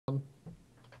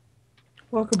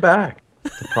Welcome back.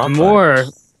 More.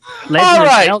 All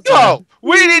right, go.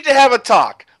 We need to have a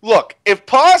talk. Look, if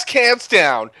pause counts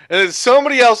down and then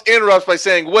somebody else interrupts by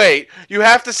saying, wait, you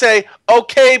have to say,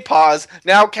 okay, pause,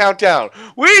 now count down.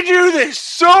 We do this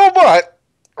so much.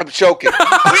 I'm choking.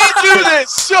 We do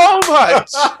this so much.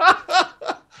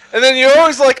 And then you're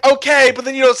always like, okay, but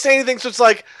then you don't say anything, so it's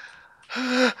like,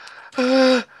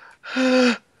 oh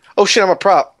shit, I'm a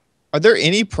prop. Are there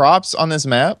any props on this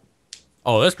map?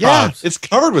 Oh, there's props. Yeah, it's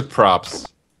covered with props.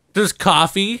 There's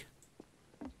coffee.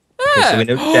 Okay, so we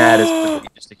know Dad is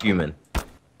just a human.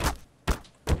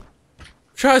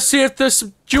 Try to see if there's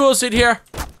some jewels in here.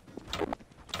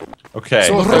 Okay.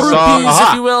 Some rupees,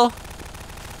 if you will.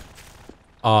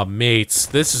 Oh, mates,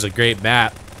 this is a great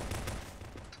map.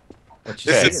 What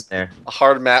you This see is in there? a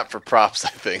hard map for props, I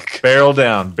think. Barrel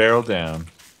down, barrel down.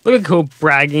 Look at Cole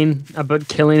bragging about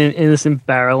killing an innocent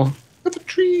barrel. Look at the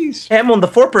trees. Hey, I'm on the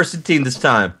 4-person team this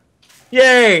time.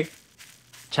 Yay!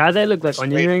 Chad, they look like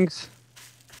onion rings.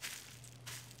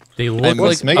 They look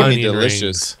like it's making me onion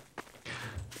delicious. rings.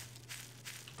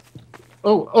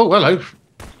 Oh, hello.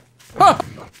 Oh,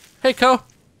 hey, Co.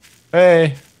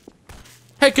 Hey.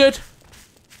 Hey, good.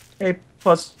 Hey,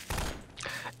 plus.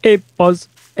 Hey, Buzz.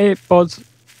 Hey, Buzz.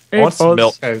 Hey, Want some Buzz.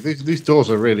 milk? Okay, these doors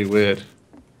are really weird.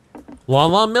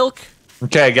 Lon milk?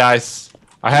 Okay, guys.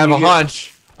 I have a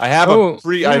hunch. I have a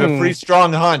pretty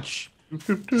strong hunch. A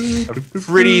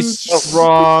pretty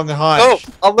strong hunch. Oh,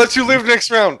 I'll let you live next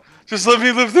round. Just let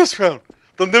me live this round.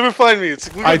 They'll never find me.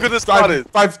 It's look how good this spot is.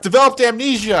 I've developed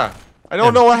amnesia. I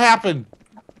don't know what happened.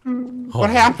 What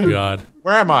happened? God.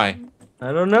 Where am I?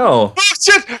 I don't know. Oh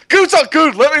shit! Good's not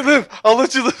good. Let me live. I'll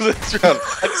let you live this round.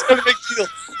 I just gotta make deals.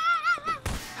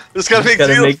 Just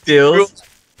gotta make deals.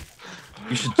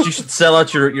 You should sell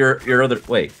out your other.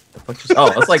 Wait. The fuck just,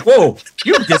 oh, I was like, whoa!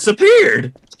 You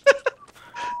disappeared.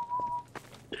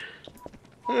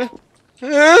 Oh,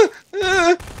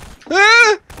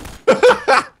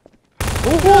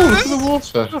 look at the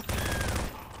water.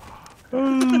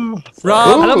 Rob,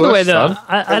 I love the way that's the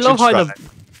fun.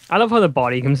 I love how the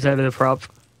body comes out of the prop.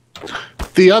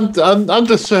 The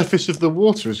undersurface of the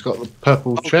water has got the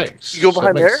purple checks. you go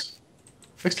behind it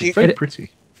makes it very It-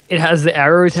 pretty. It has the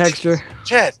arrow texture.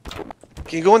 Chad,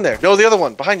 can you go in there? No, the other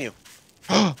one behind you.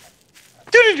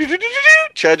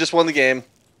 Chad just won the game.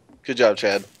 Good job,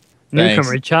 Chad.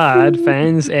 Newcomer Chad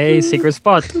finds a secret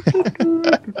spot.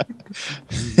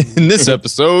 In this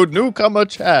episode, newcomer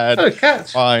Chad Oh,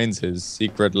 cats. finds his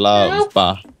secret love.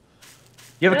 Bah.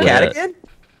 You have a cat again?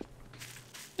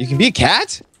 You can be a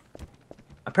cat?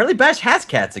 Apparently, Bash has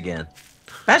cats again.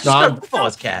 Bash No, just got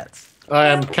has cats. I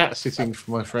am cat sitting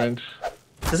for my friend.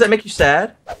 Does that make you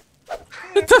sad?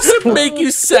 it doesn't make you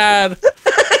sad.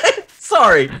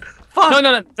 Sorry. Fuck.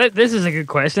 No. This is a good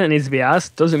question that needs to be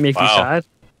asked. Doesn't make you sad.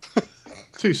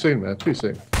 Too soon, man. Too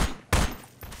soon.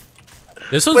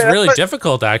 This one's Wait, really but-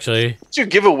 difficult, actually. Did you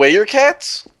give away your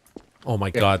cats? Oh my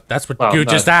God, that's what Well, you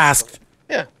no. just asked.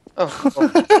 Yeah. Oh,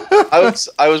 well.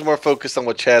 I was more focused on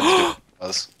what Chad's doing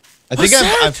was. I think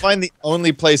I find the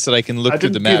only place that I can look I through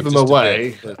the didn't map give them just to away.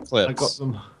 get the I clips. got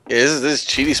them. Yeah, this is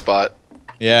cheaty spot.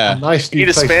 Yeah. Nice You new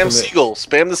need to place spam to live. seagull.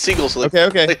 Spam the seagull. So they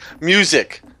Okay. play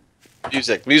music.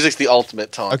 Music's the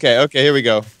ultimate taunt. Okay, here we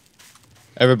go.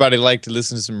 Everybody like to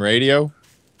listen to some radio?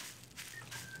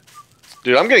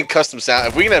 Dude, I'm getting custom sound.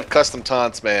 If we can have custom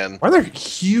taunts, man. Why are there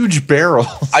huge barrels?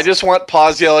 I just want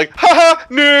pause yelling, haha,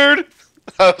 nerd!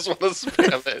 I just want to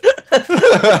spam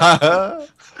it.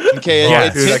 Okay, Yeah,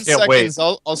 in dude, I 10 can't wait.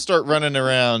 seconds, I'll start running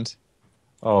around.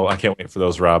 Oh, I can't wait for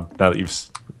those, Rob. Now that you've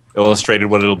illustrated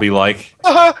what it'll be like.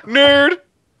 Haha, nerd!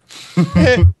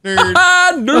 Nerd.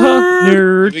 Ah, nerd.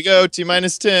 Here Nerd. we go,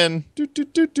 T-10.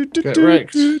 Get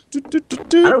wrecked. I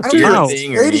don't hear Wow.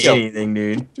 anything or need anything,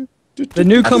 dude. The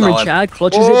newcomer That's all Chad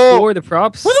clutches Whoa. it for the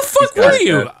props. Where the fuck got were it,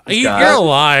 you? good. He's got You're it.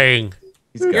 lying.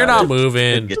 He's got You're not it.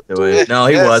 moving. Get to it. No,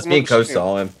 he Yeah, was. Me and Co someone-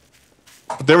 saw him.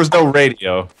 But there was no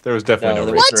radio. There was definitely no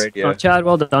there radio. was radio. Oh, Chad,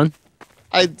 well done.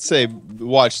 I'd say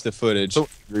watch the footage. Oh,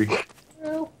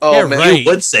 Yeah, man. right. You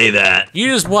would say that. You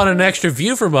just want an extra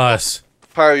view from us.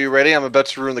 Pyro, you ready? I'm about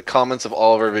to ruin the comments of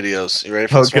all of our videos. You ready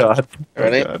for Oh this one? god. You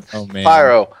ready? Oh, God. Oh, man.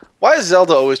 Pyro, why is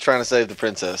Zelda always trying to save the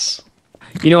princess?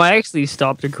 You know, I actually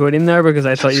stopped recording there because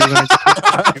I thought you were going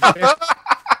to.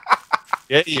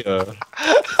 Yeah, yeah.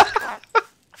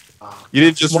 You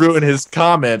didn't just ruin his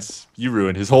comments. You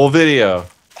ruined his whole video.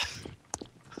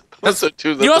 That's what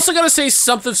two. You also gotta say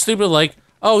something stupid like,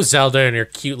 "Oh, Zelda and your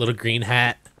cute little green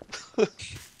hat." What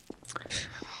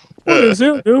is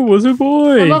it? It was a I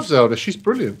boy. love Zelda. She's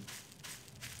brilliant.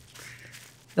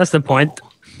 That's the point.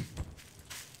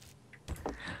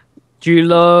 Do you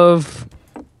love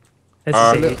It's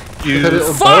Our C. With a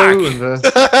little Fuck! bow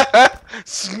and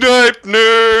Snipe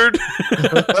nerd.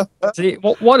 See,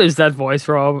 what is that voice,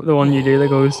 Rob? The one you do that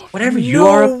goes, Whatever you No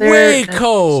are up there. way, that's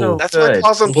Cole. so That's my good.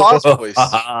 Pause and Pause voice.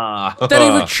 That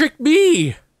even tricked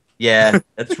me. Yeah,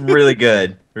 that's really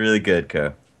good. Really good,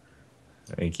 Co.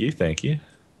 Thank you, thank you.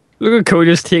 look at Cole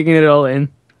just taking it all in.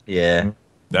 Yeah.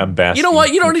 I'm basking. You know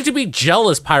what? You don't need to be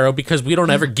jealous, Pyro, because we don't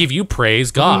ever give you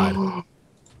praise, God.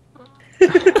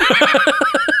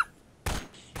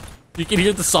 You can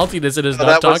hear the saltiness in his Oh,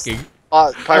 not that was- talking.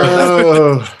 Pyro,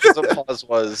 Oh, that's what pause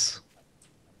was.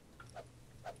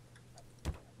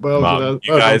 well, Mom,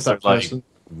 you well guys done, are like person.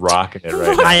 rocking it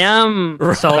right now. I am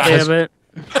salty a bit.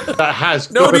 That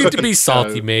has No got need to be go.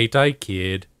 salty, mate. I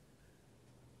kid.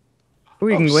 Ooh,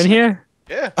 you can go in here.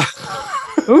 Yeah.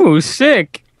 Ooh,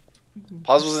 sick.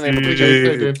 Pause wasn't able to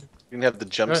Yeah, You dude. didn't have the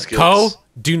jump Right. skills. Co,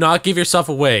 do not give yourself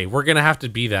away. We're gonna have to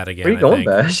be that again. Where you I going, think.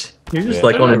 Bash? You're just Yeah.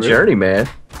 like on a Really? journey, man.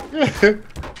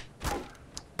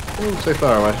 Oh, so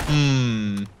far away.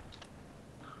 Hmm.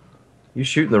 You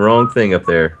shooting the wrong thing up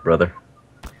there, brother.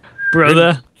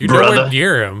 Brother. You're nowhere Brother.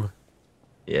 near him.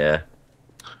 Yeah.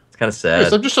 It's kind of Yes,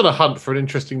 sad. I'm just on a hunt for an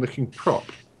interesting looking prop.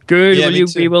 Good. Yeah, Will me you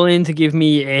too. be willing to give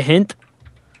me a hint?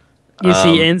 You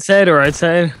see inside or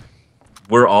outside?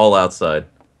 We're all outside.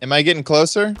 Am I getting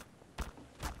closer?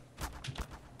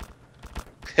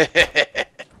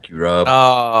 You're up.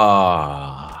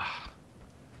 Ah.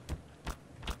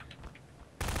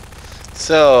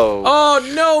 So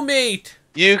Oh no, mate.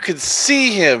 you could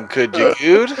see him, could you,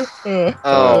 dude?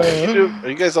 Oh, are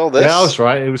you guys all this? Yeah, I was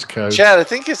right. It was code. Chad, I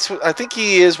think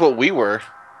he is what we were.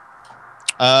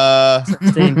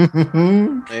 Same.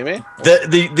 Maybe.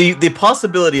 The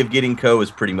possibility of getting Co is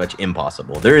pretty much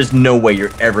impossible. There is no way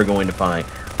you're ever going to find.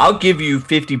 I'll give you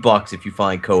 $50 if you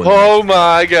find Co. in the Oh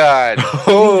my god.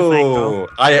 Oh,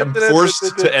 I am forced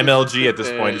to MLG at this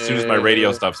point as soon as my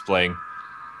radio stops playing.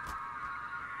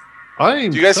 Do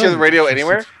you guys hear the radio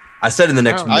anywhere? I said in the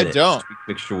next I minute. don't.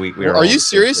 Make sure we are. Are all you on the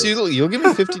same serious? page. You'll give me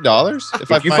 $50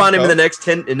 If you find him in the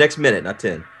next minute, not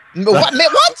 10. What?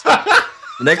 What?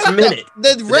 The next minute.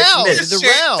 The next round. minute. The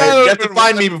Shit. round. You have to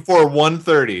find me before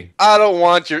 1:30. I don't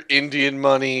want your Indian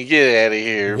money. Get out of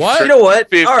here. What? You know what?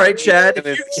 50 All right, Chad. If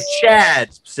minutes.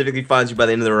 Chad specifically finds you by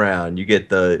the end of the round, you get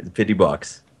the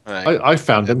 $50. All right. I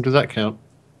found him. Does that count?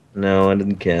 No, I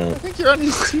didn't I count. think you're on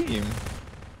his team.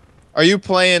 Are you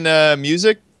playing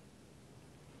music?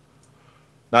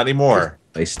 Not anymore.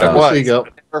 They stopped. What? There you go.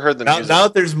 Never heard the Now, music. now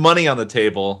that there's money on the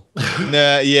table,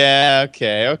 No. Yeah.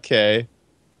 Okay.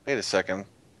 Wait a second.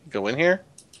 Go in here.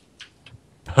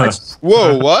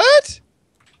 Whoa. What?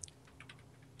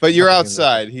 But you're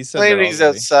outside. He said that Claiming he's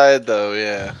already. outside though.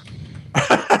 Yeah.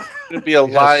 It'd be a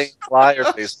lying liar,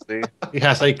 basically. He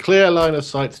has a clear line of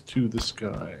sight to the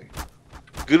sky.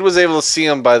 Good was able to see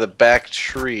him by the back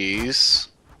trees.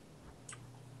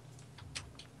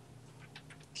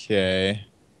 Okay.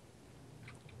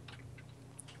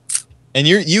 And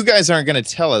you guys aren't going to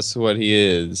tell us what he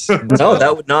is. No,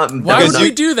 that would not. Why that would would we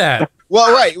not- do that?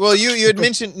 Well, right. Well, you had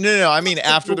mentioned no. I mean,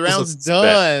 after the What was round's the spec?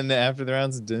 done. After the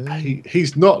round's done.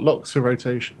 He's not locked to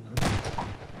rotation.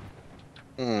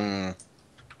 Hmm.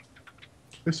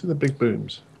 Listen to the big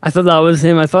booms. I thought that was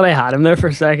him. I thought I had him there for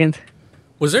a second.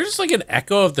 Was there just like an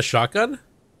echo of the shotgun?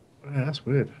 Yeah, that's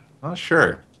weird. not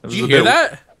sure. Did you hear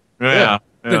that? Yeah.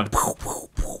 yeah. The-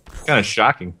 Kind of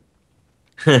shocking.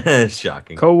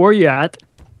 Shocking. Co, where you at?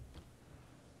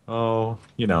 Oh,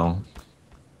 you know.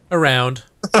 Around.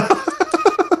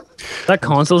 That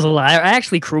console's alive. I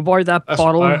actually crowbarred that That's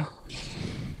bottle. fire.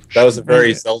 That was a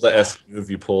very Zelda-esque move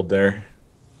you pulled there.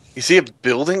 You see a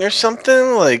building or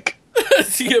something? Like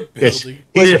See a Yes.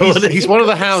 building. He's one of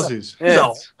the houses.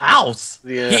 No, house.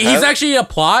 He's actually a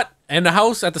plot and a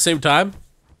house at the same time.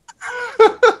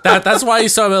 That's why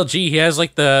he's so MLG. He has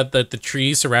like the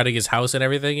trees surrounding his house and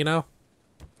everything, you know?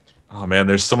 Oh man,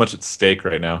 there's so much at stake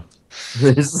right now.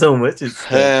 There's so much. It's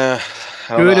I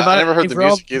don't Dude, know. if I I- never heard if the Rob-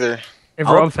 music either. If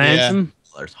Oh, Rob finds yeah. him,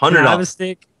 $100. can I have a $100.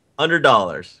 stick? $100.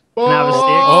 Can I have a stick?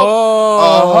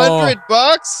 Oh,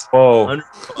 $100? Oh,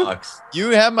 $100. You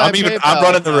have my. I'm PayPal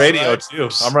running the account, radio right? too.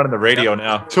 I'm running the radio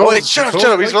now. Oh, wait, shut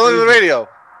up. He's running the radio.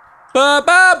 Ba,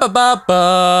 ba, ba, ba,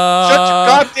 ba.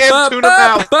 Shut your goddamn tuna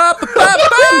mouth. Ba, ba, ba, ba,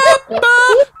 ba,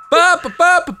 ba, ba,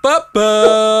 ba, ba, ba,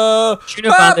 ba. Tuna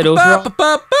bandidos, Ba, Rob. ba,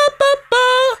 ba, ba, ba, ba.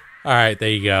 All right, there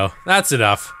you go. That's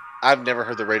enough. I've never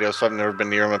heard the radio, so I've never been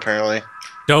near him, apparently.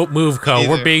 Don't move, Co.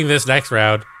 We're Either. beating this next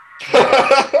round.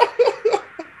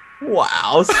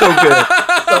 Wow, so good.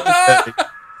 So good.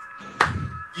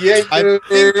 Yeah, I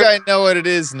think I know what it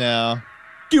is now.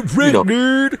 Get ready, know.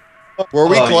 nerd. Were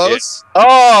we Oh, close?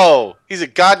 Oh, he's a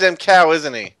goddamn cow,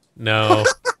 isn't he? No.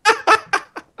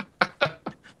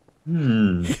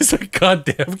 He's a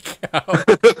goddamn cow.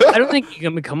 I don't think you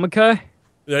can become a cow.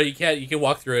 No, you can't. You can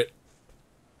walk through it.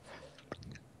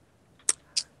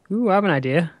 Ooh, I have an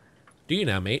idea. Do you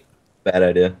now, mate? Bad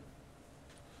idea.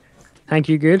 Thank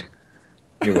you, good.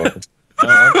 You're welcome.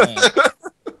 Oh,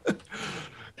 okay.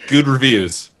 Good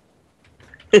reviews.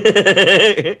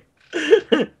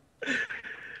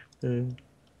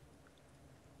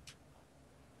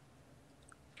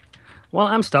 Well,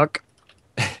 I'm stuck.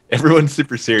 Everyone's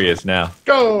super serious now.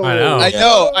 Go. I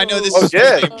know. I know this Oh is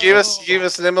yeah, you gave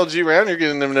us an MLG round. You're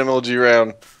getting an MLG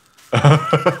round.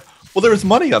 Well, there was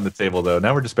money on the table though.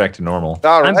 Now we're just back to normal.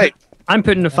 All I'm, right. I'm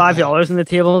putting the $5 on the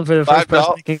table for the first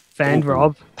person $5? to defend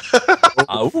Rob.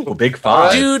 Oh, big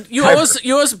five. Dude, you owe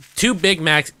us 2 Big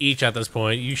Macs each at this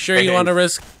point. You sure you want to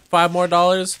risk $5 more?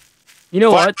 You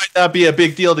know Why what? might not be a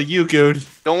big deal to you, Good.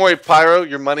 Don't worry, Pyro.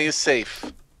 Your money is safe.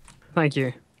 Thank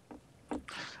you. All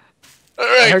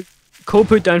I right. heard Cole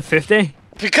put down 50.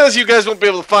 Because you guys won't be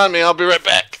able to find me, I'll be right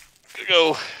back.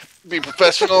 Go be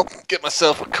professional. Get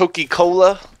myself a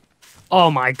Coca-Cola. Oh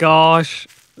my gosh.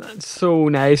 That's so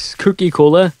nice. Cookie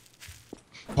Cola.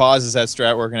 Pause. Is that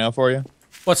strat working out for you?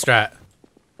 What strat?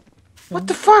 What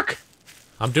the fuck?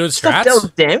 I'm doing Stuff strats.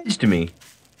 dealt damage to me.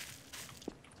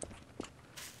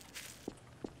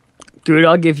 Dude,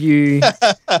 I'll give you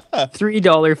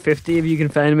 $3.50 if you can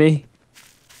find me.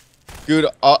 Dude,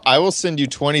 I will send you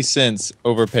 20 cents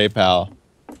over PayPal.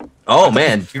 Oh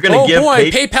man, you're gonna Oh give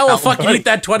boy, PayPal will fucking money. eat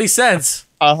that 20 cents.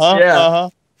 Uh-huh. Yeah. Uh-huh.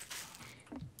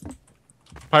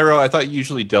 Pyro, I thought you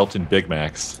usually dealt in Big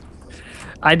Macs.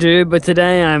 I do, but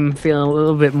today I'm feeling a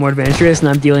little bit more adventurous and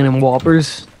I'm dealing in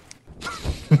Whoppers.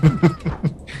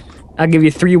 I'll give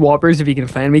you 3 Whoppers if you can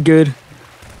find me good.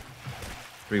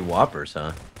 3 Whoppers,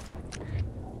 huh?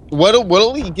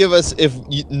 What'll he give us if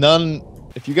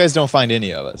you guys don't find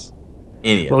any of us?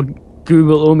 Any of Well, them.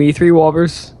 Google owe me 3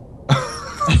 Whoppers.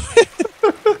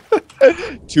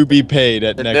 To be paid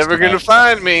at They're next never gonna match.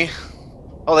 find me.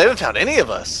 Oh, they haven't found any of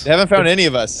us. They haven't found any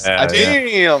of us. Yeah, I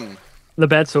think Damn. The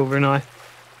bet's over now.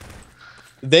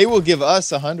 they will give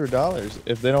us $100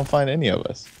 if they don't find any of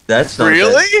us. That's not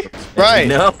Really? Right.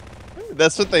 No.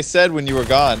 That's what they said when you were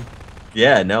gone.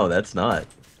 Yeah, no, that's not.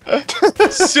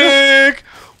 Sick.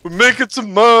 We're making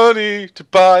some money to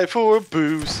buy for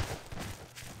booze.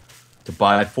 To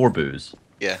buy 4 booze.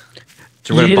 Yeah.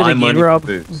 So we're You gonna did it buy again, money Rob. for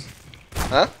booze.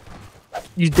 Huh?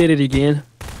 You did it again.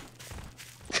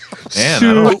 Man, I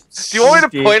don't know. Do you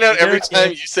want me to point out every Yeah. time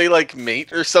you say like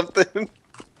mate or something?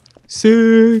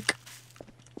 Sick.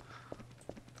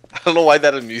 I don't know why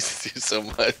that amuses you so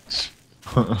much.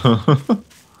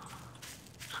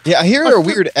 Yeah, I hear a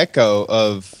weird echo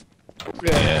of.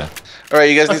 Yeah. All right,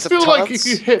 you guys I need some feel like taunts?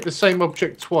 if you hit the same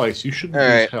object twice, you shouldn't All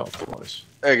right. lose health twice.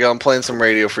 There you go. I'm playing some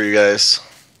radio for you guys.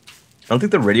 I don't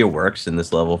think the radio works in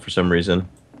this level for some reason.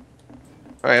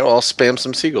 All right, well, I'll spam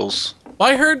some seagulls. Well,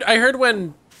 I heard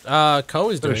when Ko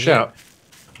is Got doing a shout.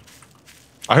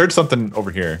 I heard something over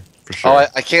here for sure. Oh,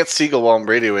 I can't seagull while I'm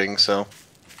radioing, so.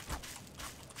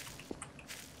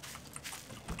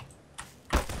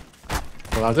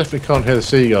 Well, I definitely can't hear the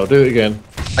seagull. Do it again.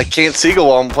 I can't seagull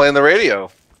while I'm playing the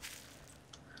radio.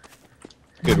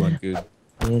 Good one, good.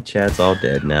 Yeah, Chad's all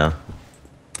dead now.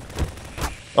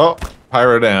 Oh,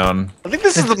 Pyro down. I think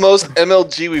this is the most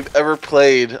MLG we've ever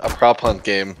played a prop hunt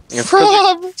game. It's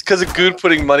because of Good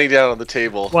putting money down on the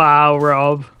table. Wow,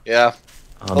 Rob. Yeah.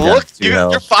 I'm Well, down look, to 2 your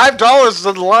health. $5 is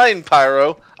on the line,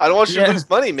 Pyro. I don't want you Yeah. to lose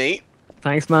money, mate.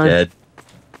 Thanks, man. Dead.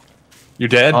 You're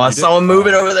dead? Oh, I You saw him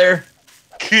moving over there.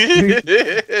 Did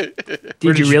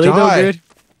Where did you you really though, die? good?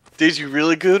 Did you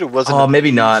really good or wasn't Oh, it?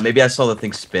 maybe not. Maybe I saw the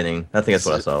thing spinning. I think that's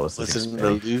what I saw. Was the thing Listen,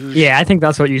 spinning. deluge. Yeah, I think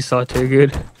that's what you saw too,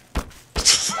 good.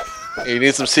 You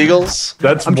need some seagulls?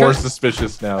 That's I'm more trying-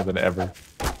 suspicious now than ever.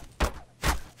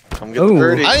 Come get the Ooh.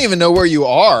 birdies. I don't even know where you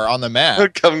are on the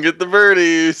map. Come get the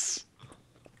birdies.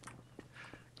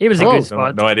 It was a Oh, good No,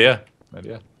 spot. no idea. No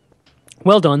idea.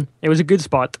 Well done. It was a good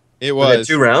spot. It We had was.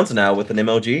 2 rounds now with an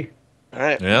MLG. All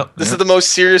right. Yeah. This is the most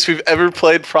serious we've ever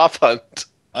played prop hunt.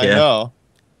 I Yeah. know.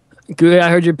 Good. I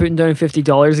heard you're putting down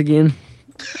 $50 again.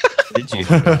 Did you?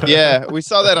 Yeah, we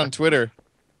saw that on Twitter.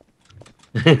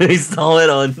 We saw it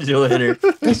on Twitter.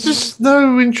 There's just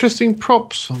no interesting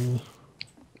props on.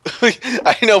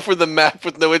 I know for the map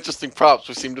with no interesting props,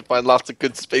 we seem to find lots of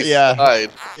good space Yeah. to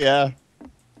hide. Yeah.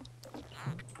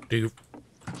 Dude.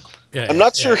 Yeah, I'm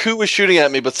not sure who was shooting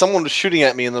at me, but someone was shooting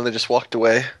at me and then they just walked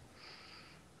away.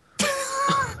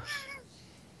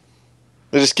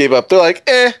 They just gave up. They're like,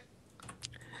 eh.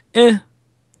 Eh.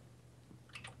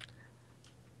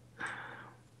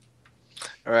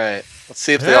 All right. Let's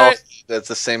see if they All all. right. That's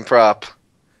the same prop.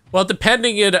 Well,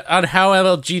 depending on how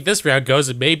MLG this round goes,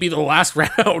 it may be the last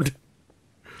round.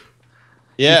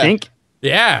 Yeah. You think?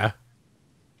 Yeah.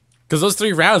 Because those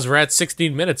 3 rounds were at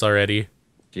 16 minutes already.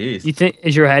 Jeez. You think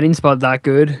is your hiding spot that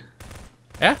good?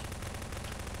 Yeah.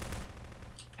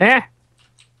 Eh?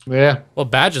 Yeah. Well,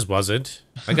 Badges wasn't.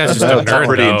 That guy's just a That's nerd,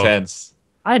 pretty though. intense.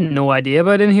 I had no idea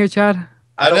about it in here, Chad.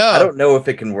 I don't know if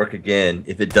it can work again.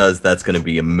 If it does, that's going to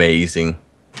be amazing.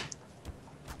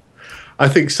 I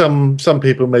think some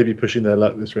people may be pushing their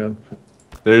luck this round.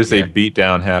 There's a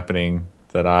beatdown happening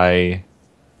that I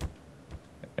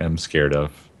am scared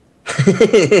of.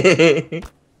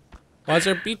 Why is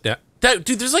there a beatdown?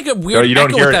 Dude, there's like a weird you don't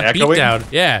echo hear with it that echoing? beatdown.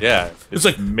 Yeah. Yeah, It's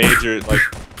like- major, like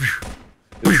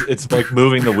it's like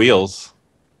moving the wheels.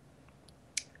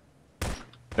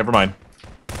 Never mind.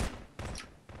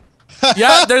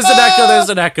 Yeah, there's an echo. There's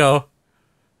an echo.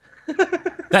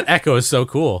 That echo is so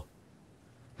cool.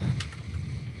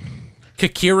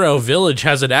 Kakiro Village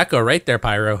has an echo right there,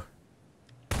 Pyro.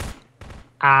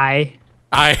 I.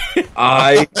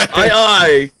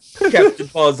 Aye. Captain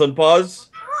Pause on pause.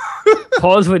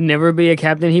 Pause would never be a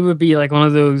captain. He would be like one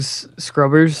of those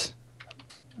scrubbers.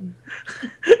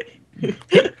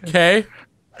 Okay.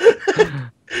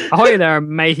 Ahoy there,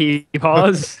 matey.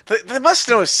 Pause. They must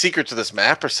know a secret to this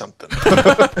map or something.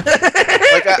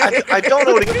 Like I don't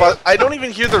know what I don't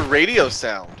even hear the radio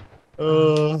sound.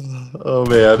 Oh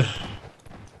man.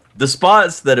 The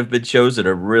spots that have been chosen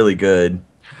are really good.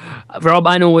 Rob,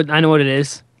 I know what it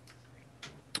is.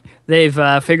 They've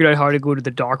figured out how to go to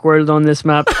the dark world on this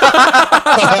map. Do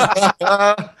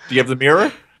you have the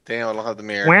mirror? Damn, I don't have the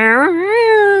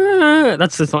mirror.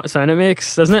 That's the sound it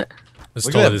makes, doesn't it? That's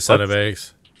Look at totally that the sound it butt.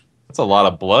 makes. That's a lot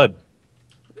of blood.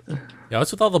 Yeah,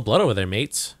 what's with all the blood over there,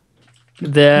 mates?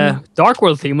 The Dark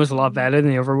World theme was a lot better than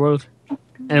the Overworld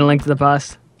in A Link to the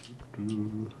Past.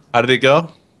 How did it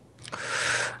go?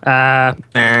 I'm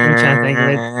trying to think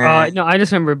of it. No, I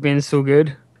just remember it being so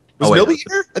good. Was Oh, wait. Milby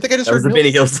here? I think I just That was heard the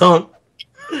Benny Hill song.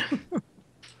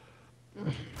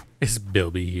 Is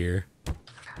Bilby here?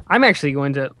 I'm actually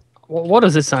going to. What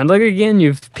does it sound like again?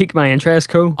 You've piqued my interest,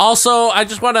 Co. Also, I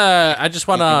just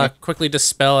wanna quickly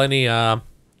dispel any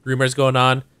rumors going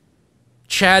on.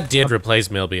 Chad did replace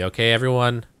Milby, okay,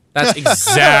 everyone? That's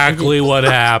exactly what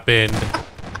happened.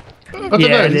 I don't Yeah,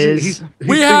 know, it he's- is. he's We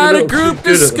being had a little group too good at the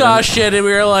moment. discussion, and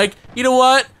we were like, you know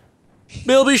what?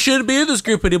 Milby shouldn't be in this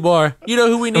group anymore. You know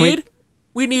who we we- need?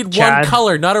 We need one Chad.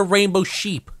 color, not a rainbow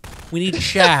sheep. We need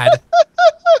Chad.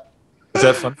 Is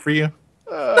that fun for you?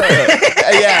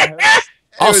 yeah. It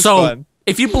was Also, fun.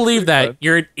 if you believe that,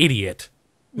 you're an idiot.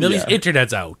 Milby's Yeah.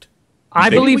 internet's out. I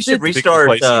Maybe believe we should that. restart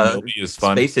replacing Milby is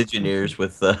fun. Space Engineers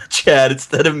with Chad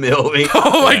instead of Milby.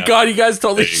 Oh my Yeah. god, you guys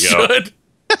totally There you go. should.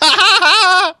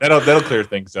 That'll clear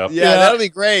things up. Yeah, that'll be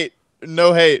great.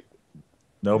 No hate.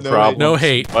 No No problem. No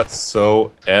hate.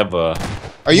 whatsoever.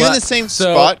 Are you in What? the same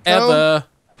So, spot, though? Eva,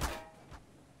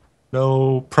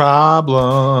 No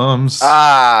problems.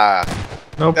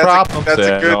 No That's problems. That's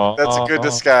a at good. all. That's a good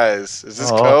disguise. Is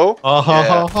this Oh. Co?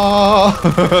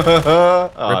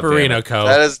 Ripperino Co.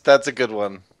 That's a good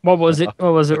one. What was it?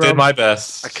 What was it, Did Rob? my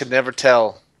best. I could never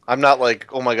tell. I'm not like,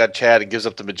 oh my god, Chad, it gives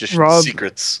up the magician's Rob.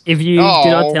 secrets. If you do Oh.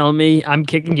 not tell me, I'm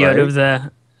kicking you out Right. of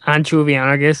the anchovy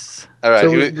anarchists. All right,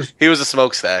 So he was a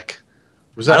smokestack.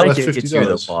 Was I that don't worth think $50? it's you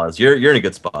though, Pause. You're in a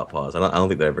good spot, Pause. I don't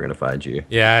think they're ever gonna find you.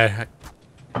 Yeah,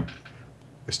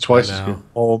 It's twice I as know. good.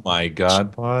 Oh my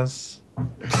god, pause.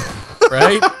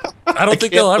 right? I don't think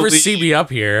can't they'll ever believe- see me up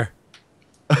here.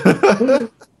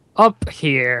 Up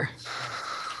here.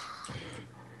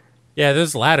 Yeah,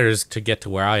 there's ladders to get to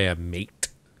where I am, mate.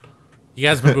 You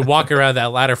guys have been walking around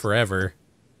that ladder forever.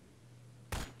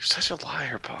 You're such a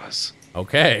liar, Pause.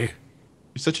 Okay.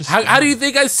 You're such a How do you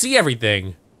think I see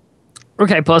everything?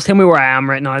 Okay, plus tell me where I am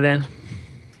right now then.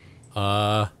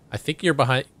 I think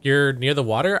you're near the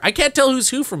water. I can't tell who's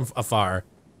who from afar.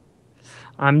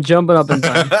 I'm jumping up and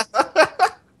down.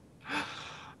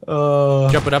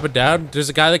 Jumping up and down. There's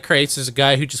a guy that crates. There's a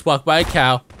guy who just walked by a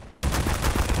cow.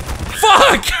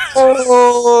 Fuck!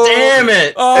 Oh, damn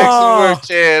it! Excellent work,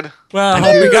 Chad. Well, I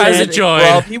hope you guys Chad. enjoyed.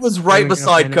 Well, he was right There we go,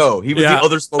 beside Dennis. Co. He was Yeah. the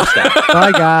other smokestack.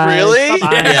 Bye, guys. Really? Bye.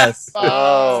 Yes.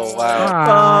 Oh wow. Bye.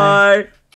 Bye.